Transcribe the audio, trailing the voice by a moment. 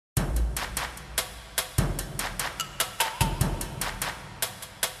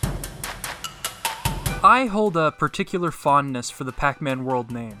I hold a particular fondness for the Pac-Man World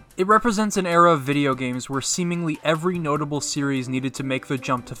name. It represents an era of video games where seemingly every notable series needed to make the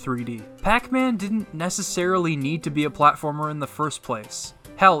jump to 3D. Pac-Man didn't necessarily need to be a platformer in the first place.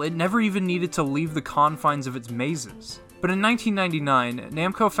 Hell, it never even needed to leave the confines of its mazes. But in 1999,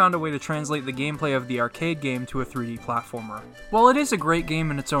 Namco found a way to translate the gameplay of the arcade game to a 3D platformer. While it is a great game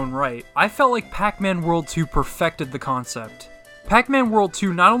in its own right, I felt like Pac-Man World 2 perfected the concept. Pac-Man World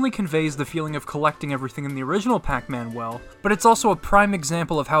 2 not only conveys the feeling of collecting everything in the original Pac-Man well, but it's also a prime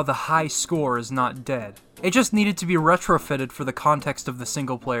example of how the high score is not dead. It just needed to be retrofitted for the context of the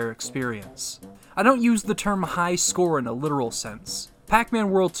single-player experience. I don't use the term high score in a literal sense.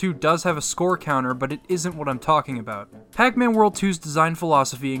 Pac-Man World 2 does have a score counter, but it isn't what I'm talking about. Pac-Man World 2's design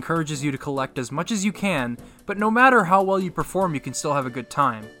philosophy encourages you to collect as much as you can, but no matter how well you perform, you can still have a good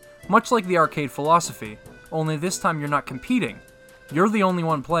time. Much like the arcade philosophy, only this time you're not competing. You're the only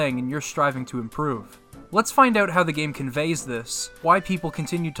one playing and you're striving to improve. Let's find out how the game conveys this, why people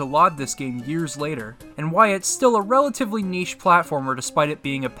continue to laud this game years later, and why it's still a relatively niche platformer despite it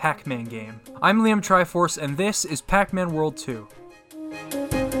being a Pac-Man game. I'm Liam Triforce and this is Pac-Man World 2.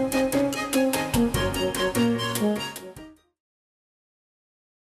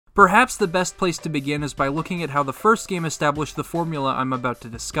 Perhaps the best place to begin is by looking at how the first game established the formula I'm about to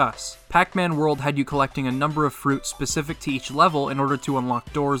discuss. Pac-Man World had you collecting a number of fruits specific to each level in order to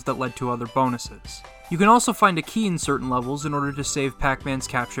unlock doors that led to other bonuses. You can also find a key in certain levels in order to save Pac-Man's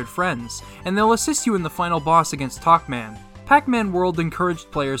captured friends, and they'll assist you in the final boss against Talkman. Pac-Man World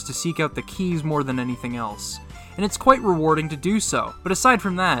encouraged players to seek out the keys more than anything else, and it's quite rewarding to do so, but aside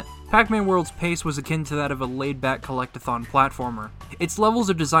from that, Pac-Man World's pace was akin to that of a laid-back collectathon platformer. Its levels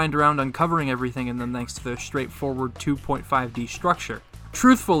are designed around uncovering everything in them thanks to their straightforward 2.5D structure.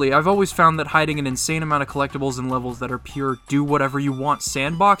 Truthfully, I've always found that hiding an insane amount of collectibles in levels that are pure do-whatever-you-want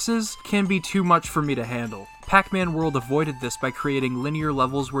sandboxes can be too much for me to handle. Pac-Man World avoided this by creating linear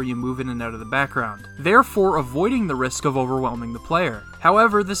levels where you move in and out of the background, therefore avoiding the risk of overwhelming the player.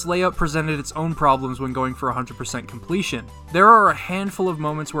 However, this layout presented its own problems when going for 100% completion. There are a handful of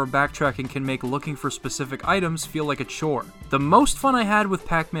moments where backtracking can make looking for specific items feel like a chore. The most fun I had with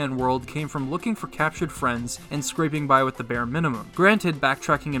Pac-Man World came from looking for captured friends and scraping by with the bare minimum. Granted,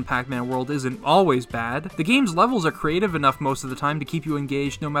 backtracking in Pac-Man World isn't always bad. The game's levels are creative enough most of the time to keep you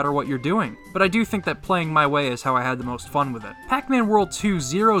engaged no matter what you're doing, but I do think that playing my way is how I had the most fun with it. Pac-Man World 2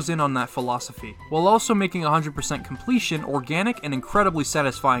 zeroes in on that philosophy, while also making 100% completion organic and incredibly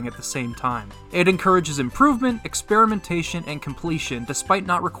satisfying at the same time. It encourages improvement, experimentation, and completion despite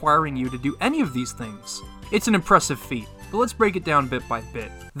not requiring you to do any of these things. It's an impressive feat, but let's break it down bit by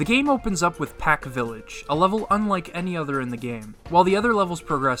bit. The game opens up with Pac Village, a level unlike any other in the game. While the other levels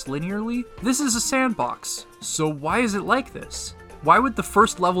progress linearly, this is a sandbox. So why is it like this? Why would the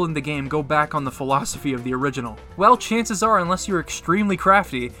first level in the game go back on the philosophy of the original? Well, chances are, unless you're extremely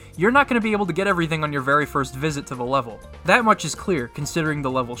crafty, you're not going to be able to get everything on your very first visit to the level. That much is clear, considering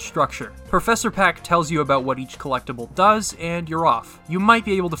the level's structure. Professor Pac tells you about what each collectible does, and you're off. You might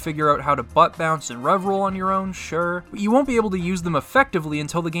be able to figure out how to butt bounce and rev roll on your own, sure, but you won't be able to use them effectively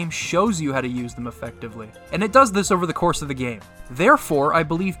until the game shows you how to use them effectively. And it does this over the course of the game. Therefore, I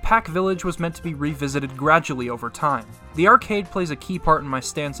believe Pac Village was meant to be revisited gradually over time. The arcade plays a key part in my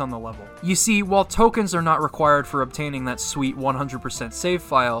stance on the level. You see, while tokens are not required for obtaining that sweet 100% save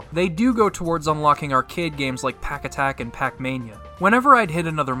file, they do go towards unlocking arcade games like Pac Attack and Pac-Mania. Whenever I'd hit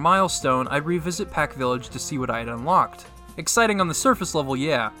another milestone, I'd revisit Pac Village to see what I had unlocked. Exciting on the surface level,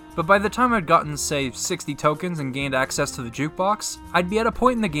 yeah, but by the time I'd gotten, say, 60 tokens and gained access to the jukebox, I'd be at a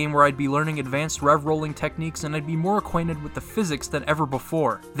point in the game where I'd be learning advanced rev-rolling techniques and I'd be more acquainted with the physics than ever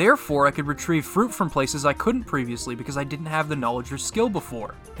before. Therefore, I could retrieve fruit from places I couldn't previously because I didn't have the knowledge or skill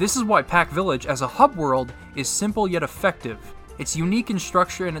before. This is why Pac Village, as a hub world, is simple yet effective. It's unique in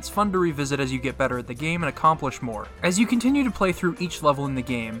structure and it's fun to revisit as you get better at the game and accomplish more. As you continue to play through each level in the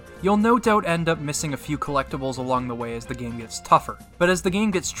game, you'll no doubt end up missing a few collectibles along the way as the game gets tougher. But as the game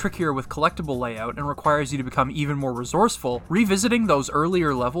gets trickier with collectible layout and requires you to become even more resourceful, revisiting those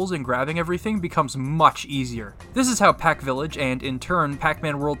earlier levels and grabbing everything becomes much easier. This is how Pac Village, and in turn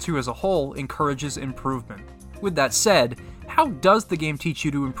Pac-Man World 2 as a whole, encourages improvement. With that said, how does the game teach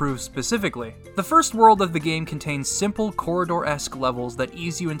you to improve specifically? The first world of the game contains simple, corridor-esque levels that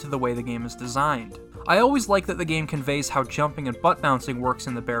ease you into the way the game is designed. I always like that the game conveys how jumping and butt bouncing works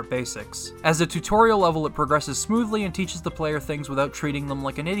in the bare basics. As a tutorial level, it progresses smoothly and teaches the player things without treating them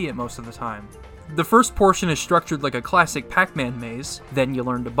like an idiot most of the time. The first portion is structured like a classic Pac-Man maze, then you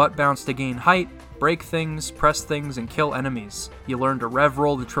learn to butt bounce to gain height, break things, press things, and kill enemies. You learn to rev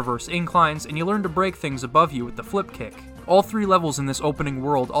roll to traverse inclines, and you learn to break things above you with the flip kick. All 3 levels in this opening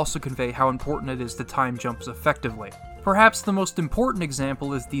world also convey how important it is to time jumps effectively. Perhaps the most important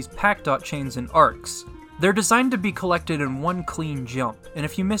example is these pack dot chains and arcs. They're designed to be collected in one clean jump, and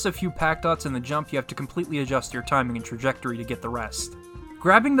if you miss a few pack dots in the jump, you have to completely adjust your timing and trajectory to get the rest.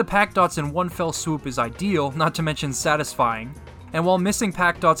 Grabbing the pack dots in one fell swoop is ideal, not to mention satisfying, and while missing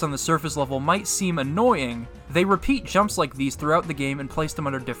pack dots on the surface level might seem annoying, they repeat jumps like these throughout the game and place them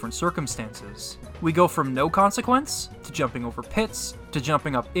under different circumstances. We go from no consequence, to jumping over pits, to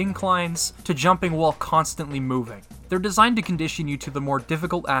jumping up inclines, to jumping while constantly moving. They're designed to condition you to the more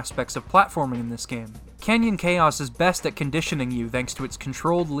difficult aspects of platforming in this game. Canyon Chaos is best at conditioning you thanks to its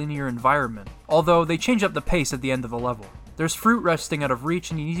controlled linear environment, although they change up the pace at the end of the level. There's fruit resting out of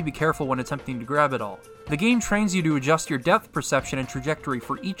reach and you need to be careful when attempting to grab it all. The game trains you to adjust your depth perception and trajectory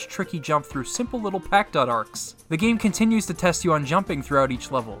for each tricky jump through simple little pack dot arcs. The game continues to test you on jumping throughout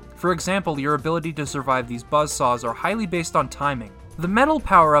each level. For example, your ability to survive these buzzsaws are highly based on timing. The metal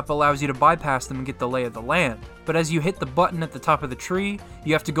power-up allows you to bypass them and get the lay of the land, but as you hit the button at the top of the tree,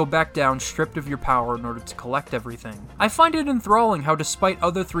 you have to go back down stripped of your power in order to collect everything. I find it enthralling how despite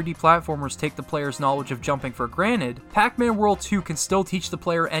other 3D platformers take the player's knowledge of jumping for granted, Pac-Man World 2 can still teach the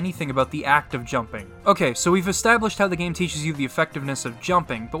player anything about the act of jumping. Okay, so we've established how the game teaches you the effectiveness of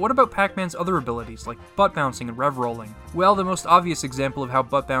jumping, but what about Pac-Man's other abilities, like butt bouncing and rev rolling? Well, the most obvious example of how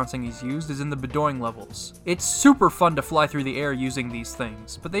butt bouncing is used is in the bedoing levels. It's super fun to fly through the air using these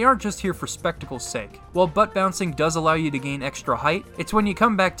things, but they aren't just here for spectacle's sake. While butt bouncing does allow you to gain extra height, it's when you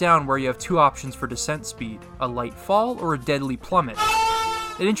come back down where you have 2 options for descent speed, a light fall or a deadly plummet.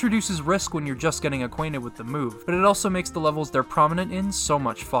 It introduces risk when you're just getting acquainted with the move, but it also makes the levels they're prominent in so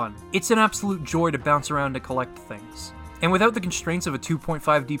much fun. It's an absolute joy to bounce around and collect things. And without the constraints of a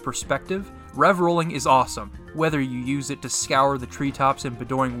 2.5D perspective, rev rolling is awesome. Whether you use it to scour the treetops in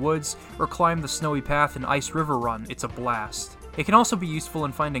bedoing woods or climb the snowy path in Ice River Run, it's a blast. It can also be useful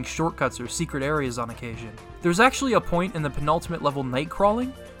in finding shortcuts or secret areas on occasion. There's actually a point in the penultimate level night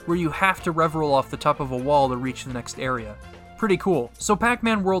crawling where you have to rev roll off the top of a wall to reach the next area. Pretty cool. So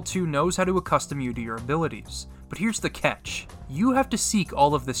Pac-Man World 2 knows how to accustom you to your abilities. But here's the catch. You have to seek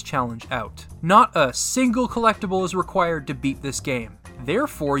all of this challenge out. Not a single collectible is required to beat this game.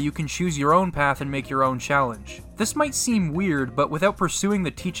 Therefore, you can choose your own path and make your own challenge. This might seem weird, but without pursuing the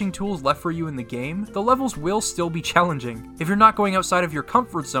teaching tools left for you in the game, the levels will still be challenging. If you're not going outside of your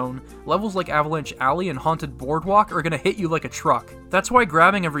comfort zone, levels like Avalanche Alley and Haunted Boardwalk are gonna hit you like a truck. That's why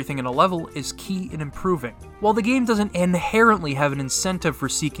grabbing everything in a level is key in improving. While the game doesn't inherently have an incentive for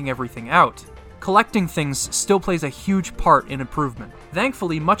seeking everything out, collecting things still plays a huge part in improvement.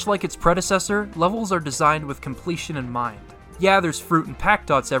 Thankfully, much like its predecessor, levels are designed with completion in mind. Yeah, there's fruit and pack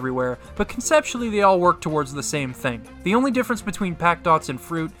dots everywhere, but conceptually they all work towards the same thing. The only difference between pack dots and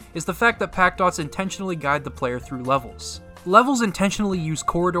fruit is the fact that pack dots intentionally guide the player through levels. Levels intentionally use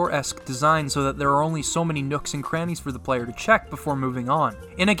corridor-esque design so that there are only so many nooks and crannies for the player to check before moving on.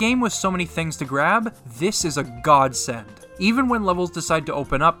 In a game with so many things to grab, this is a godsend. Even when levels decide to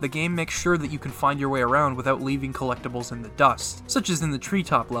open up, the game makes sure that you can find your way around without leaving collectibles in the dust, such as in the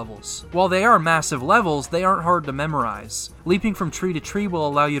treetop levels. While they are massive levels, they aren't hard to memorize. Leaping from tree to tree will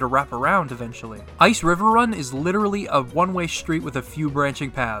allow you to wrap around eventually. Ice River Run is literally a one-way street with a few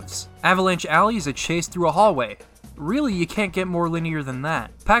branching paths. Avalanche Alley is a chase through a hallway. Really, you can't get more linear than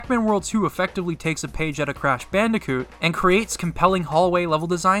that. Pac-Man World 2 effectively takes a page out of Crash Bandicoot and creates compelling hallway level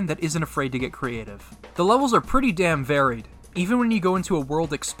design that isn't afraid to get creative. The levels are pretty damn varied. Even when you go into a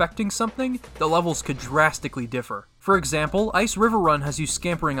world expecting something, the levels could drastically differ. For example, Ice River Run has you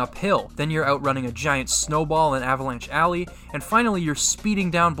scampering uphill, then you're outrunning a giant snowball in Avalanche Alley, and finally you're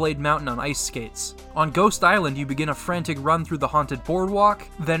speeding down Blade Mountain on ice skates. On Ghost Island, you begin a frantic run through the Haunted Boardwalk,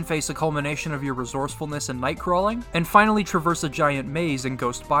 then face a culmination of your resourcefulness and night crawling, and finally traverse a giant maze in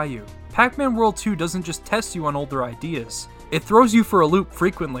Ghost Bayou. Pac-Man World 2 doesn't just test you on older ideas. It throws you for a loop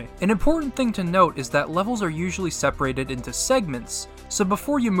frequently. An important thing to note is that levels are usually separated into segments, so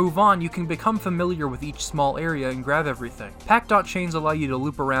before you move on, you can become familiar with each small area and grab everything. Pack dot chains allow you to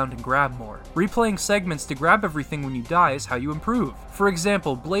loop around and grab more. Replaying segments to grab everything when you die is how you improve. For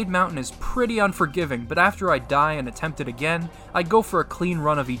example, Blade Mountain is pretty unforgiving, but after I die and attempt it again, I go for a clean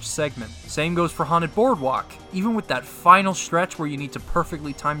run of each segment. Same goes for Haunted Boardwalk. Even with that final stretch where you need to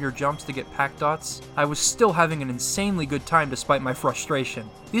perfectly time your jumps to get pack dots, I was still having an insanely good time despite my frustration.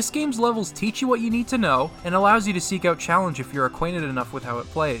 This game's levels teach you what you need to know, and allows you to seek out challenge if you're acquainted enough with how it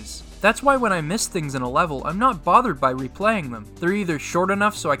plays. That's why when I miss things in a level, I'm not bothered by replaying them. They're either short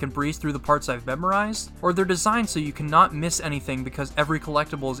enough so I can breeze through the parts I've memorized, or they're designed so you cannot miss anything because every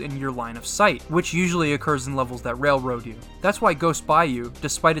collectible is in your line of sight, which usually occurs in levels that railroad you. That's why Ghost Bayou,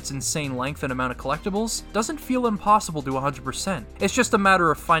 despite its insane length and amount of collectibles, doesn't feel impossible to 100%. It's just a matter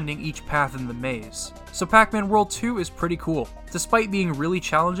of finding each path in the maze. So Pac-Man World 2 is pretty cool. Despite being really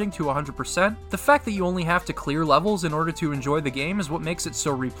challenging to 100%, the fact that you only have to clear levels in order to enjoy the game is what makes it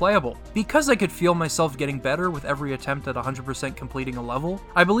so replayable. Because I could feel myself getting better with every attempt at 100% completing a level,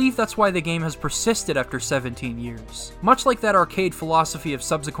 I believe that's why the game has persisted after 17 years. Much like that arcade philosophy of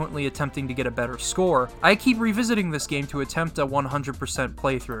subsequently attempting to get a better score, I keep revisiting this game to attempt a 100%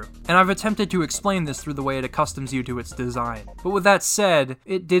 playthrough, and I've attempted to explain this through the way it accustoms you to its design. But with that said,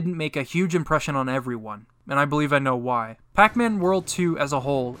 it didn't make a huge impression on everyone, and I believe I know why. Pac-Man World 2 as a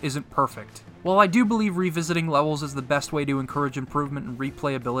whole isn't perfect. While I do believe revisiting levels is the best way to encourage improvement and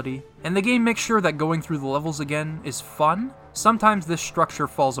replayability, and the game makes sure that going through the levels again is fun, sometimes this structure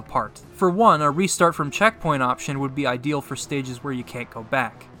falls apart. For one, a restart from checkpoint option would be ideal for stages where you can't go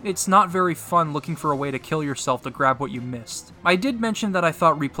back. It's not very fun looking for a way to kill yourself to grab what you missed. I did mention that I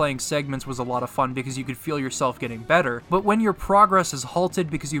thought replaying segments was a lot of fun because you could feel yourself getting better, but when your progress is halted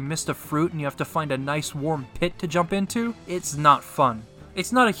because you missed a fruit and you have to find a nice warm pit to jump into, it's not fun.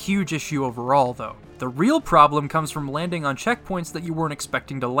 It's not a huge issue overall, though. The real problem comes from landing on checkpoints that you weren't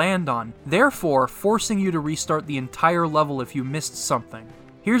expecting to land on, therefore forcing you to restart the entire level if you missed something.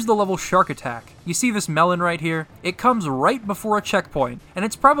 Here's the level Shark Attack. You see this melon right here? It comes right before a checkpoint, and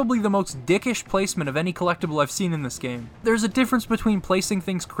it's probably the most dickish placement of any collectible I've seen in this game. There's a difference between placing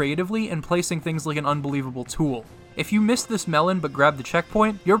things creatively and placing things like an unbelievable tool. If you missed this melon but grabbed the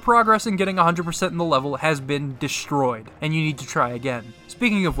checkpoint, your progress in getting 100% in the level has been destroyed, and you need to try again.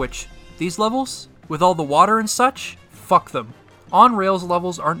 Speaking of which, these levels, with all the water and such, fuck them. On-rails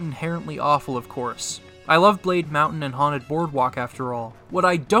levels aren't inherently awful, of course. I love Blade Mountain and Haunted Boardwalk after all. What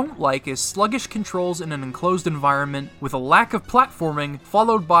I don't like is sluggish controls in an enclosed environment with a lack of platforming,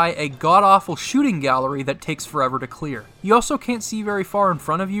 followed by a god-awful shooting gallery that takes forever to clear. You also can't see very far in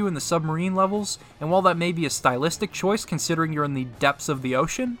front of you in the submarine levels, and while that may be a stylistic choice considering you're in the depths of the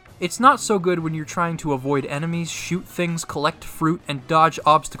ocean, it's not so good when you're trying to avoid enemies, shoot things, collect fruit, and dodge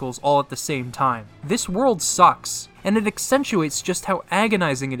obstacles all at the same time. This world sucks, and it accentuates just how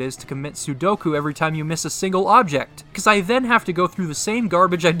agonizing it is to commit Sudoku every time you miss a single object, because I then have to go through the same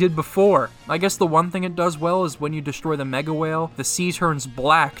garbage I did before. I guess the one thing it does well is when you destroy the Mega Whale, the sea turns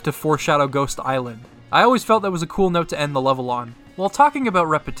black to foreshadow Ghost Island. I always felt that was a cool note to end the level on. While talking about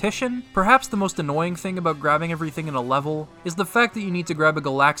repetition, perhaps the most annoying thing about grabbing everything in a level is the fact that you need to grab a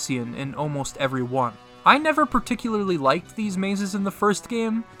Galaxian in almost every one. I never particularly liked these mazes in the first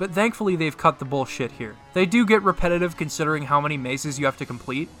game, but thankfully they've cut the bullshit here. They do get repetitive considering how many mazes you have to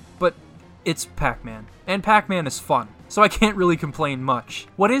complete, but it's Pac-Man. And Pac-Man is fun, so I can't really complain much.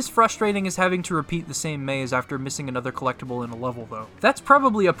 What is frustrating is having to repeat the same maze after missing another collectible in a level though. That's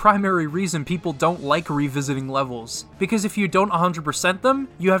probably a primary reason people don't like revisiting levels, because if you don't 100% them,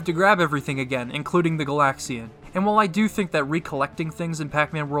 you have to grab everything again, including the Galaxian. And while I do think that recollecting things in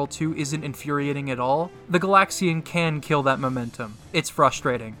Pac-Man World 2 isn't infuriating at all, the Galaxian can kill that momentum. It's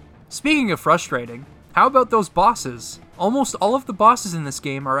frustrating. Speaking of frustrating, how about those bosses? Almost all of the bosses in this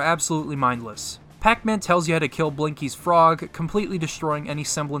game are absolutely mindless. Pac-Man tells you how to kill Blinky's frog, completely destroying any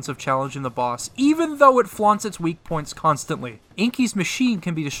semblance of challenge in the boss, even though it flaunts its weak points constantly. Inky's machine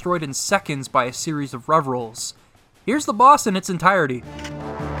can be destroyed in seconds by a series of rev rolls. Here's the boss in its entirety.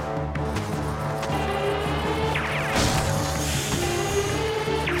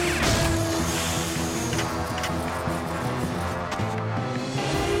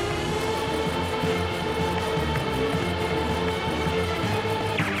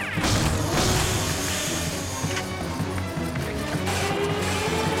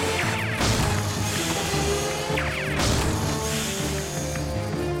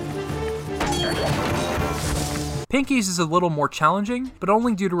 Pinky's is a little more challenging, but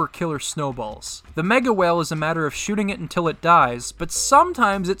only due to her killer snowballs. The Mega Whale is a matter of shooting it until it dies, but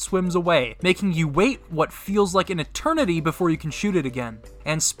sometimes it swims away, making you wait what feels like an eternity before you can shoot it again.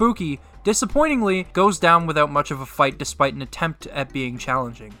 And Spooky, disappointingly, goes down without much of a fight despite an attempt at being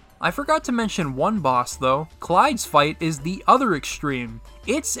challenging. I forgot to mention one boss though. Clyde's fight is the other extreme.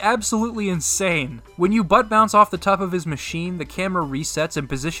 It's absolutely insane. When you butt bounce off the top of his machine, the camera resets and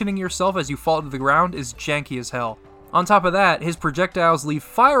positioning yourself as you fall to the ground is janky as hell. On top of that, his projectiles leave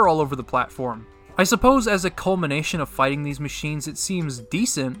fire all over the platform. I suppose as a culmination of fighting these machines it seems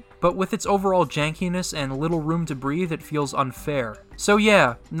decent, but with its overall jankiness and little room to breathe it feels unfair. So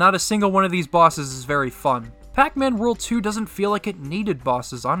yeah, not a single one of these bosses is very fun. Pac-Man World 2 doesn't feel like it needed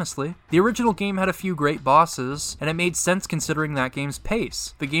bosses, honestly. The original game had a few great bosses, and it made sense considering that game's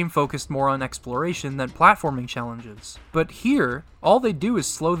pace. The game focused more on exploration than platforming challenges. But here, all they do is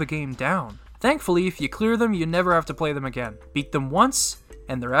slow the game down. Thankfully, if you clear them, you never have to play them again. Beat them once,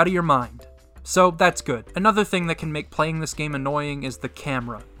 and they're out of your mind. So that's good. Another thing that can make playing this game annoying is the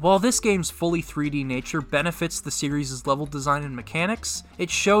camera. While this game's fully 3D nature benefits the series' level design and mechanics,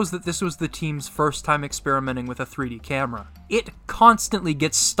 it shows that this was the team's first time experimenting with a 3D camera. It constantly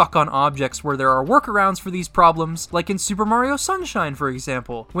gets stuck on objects where there are workarounds for these problems, like in Super Mario Sunshine, for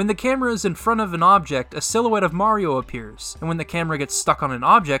example. When the camera is in front of an object, a silhouette of Mario appears, and when the camera gets stuck on an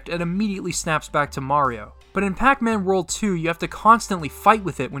object, it immediately snaps back to Mario. But in Pac-Man World 2, you have to constantly fight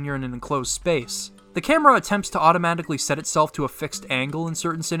with it when you're in an enclosed space. The camera attempts to automatically set itself to a fixed angle in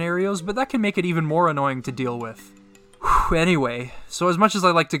certain scenarios, but that can make it even more annoying to deal with. Anyway, so as much as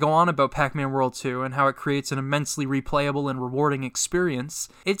I like to go on about Pac-Man World 2 and how it creates an immensely replayable and rewarding experience,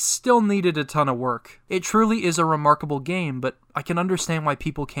 it still needed a ton of work. It truly is a remarkable game, but I can understand why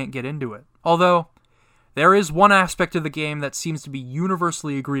people can't get into it. Although, there is one aspect of the game that seems to be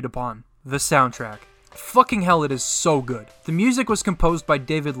universally agreed upon: the soundtrack. Fucking hell, it is so good. The music was composed by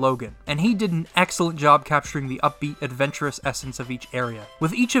David Logan, and he did an excellent job capturing the upbeat, adventurous essence of each area,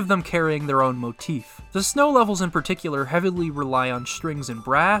 with each of them carrying their own motif. The snow levels in particular heavily rely on strings and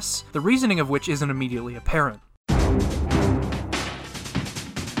brass, the reasoning of which isn't immediately apparent.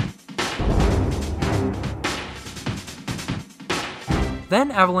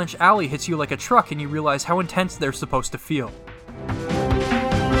 Then Avalanche Alley hits you like a truck and you realize how intense they're supposed to feel.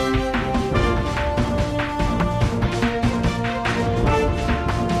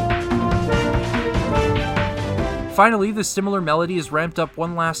 Finally, the similar melody is ramped up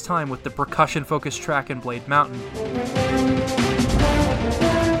one last time with the percussion-focused track in Blade Mountain.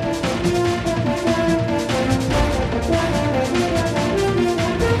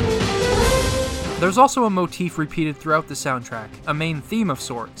 There's also a motif repeated throughout the soundtrack, a main theme of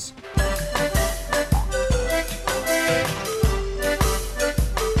sorts.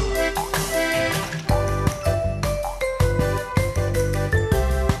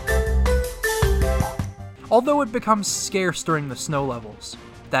 Although it becomes scarce during the snow levels.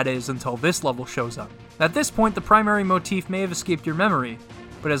 That is, until this level shows up. At this point, the primary motif may have escaped your memory,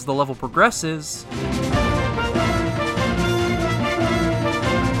 but as the level progresses...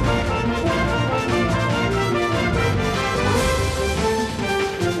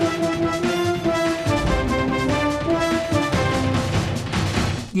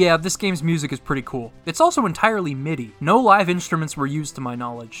 Yeah, this game's music is pretty cool. It's also entirely MIDI. No live instruments were used to my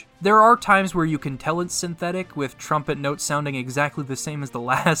knowledge. There are times where you can tell it's synthetic, with trumpet notes sounding exactly the same as the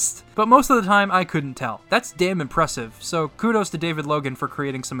last, but most of the time I couldn't tell. That's damn impressive, so kudos to David Logan for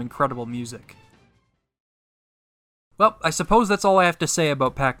creating some incredible music. Well, I suppose that's all I have to say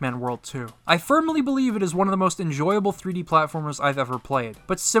about Pac-Man World 2. I firmly believe it is one of the most enjoyable 3D platformers I've ever played,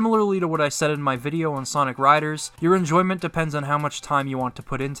 but similarly to what I said in my video on Sonic Riders, your enjoyment depends on how much time you want to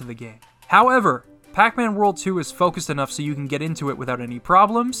put into the game. However, Pac-Man World 2 is focused enough so you can get into it without any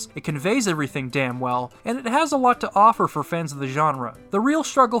problems, it conveys everything damn well, and it has a lot to offer for fans of the genre. The real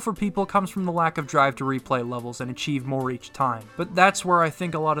struggle for people comes from the lack of drive to replay levels and achieve more each time, but that's where I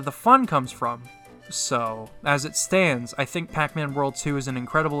think a lot of the fun comes from. So, as it stands, I think Pac-Man World 2 is an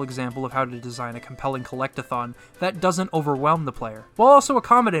incredible example of how to design a compelling collectathon that doesn't overwhelm the player, while also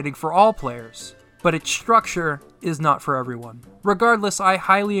accommodating for all players. But its structure is not for everyone. Regardless, I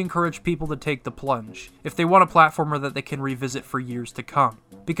highly encourage people to take the plunge, if they want a platformer that they can revisit for years to come.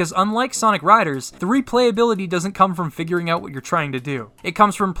 Because unlike Sonic Riders, the replayability doesn't come from figuring out what you're trying to do. It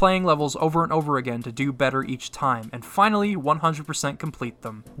comes from playing levels over and over again to do better each time, and finally 100% complete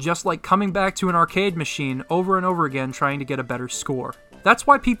them. Just like coming back to an arcade machine over and over again trying to get a better score. That's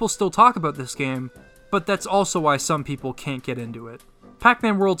why people still talk about this game, but that's also why some people can't get into it.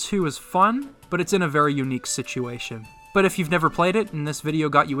 Pac-Man World 2 is fun, but it's in a very unique situation. But if you've never played it and this video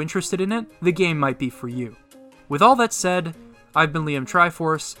got you interested in it, the game might be for you. With all that said, I've been Liam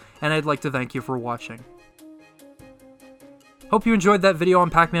Triforce, and I'd like to thank you for watching. Hope you enjoyed that video on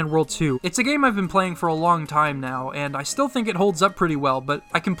Pac-Man World 2. It's a game I've been playing for a long time now, and I still think it holds up pretty well, but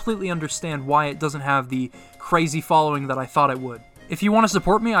I completely understand why it doesn't have the crazy following that I thought it would. If you want to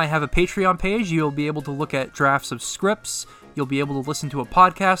support me, I have a Patreon page. You'll be able to look at drafts of scripts, you'll be able to listen to a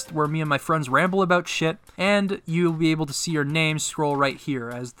podcast where me and my friends ramble about shit, and you'll be able to see your names scroll right here,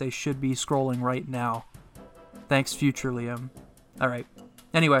 as they should be scrolling right now. Thanks, future Liam. Alright.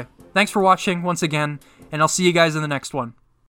 Anyway, thanks for watching once again, and I'll see you guys in the next one.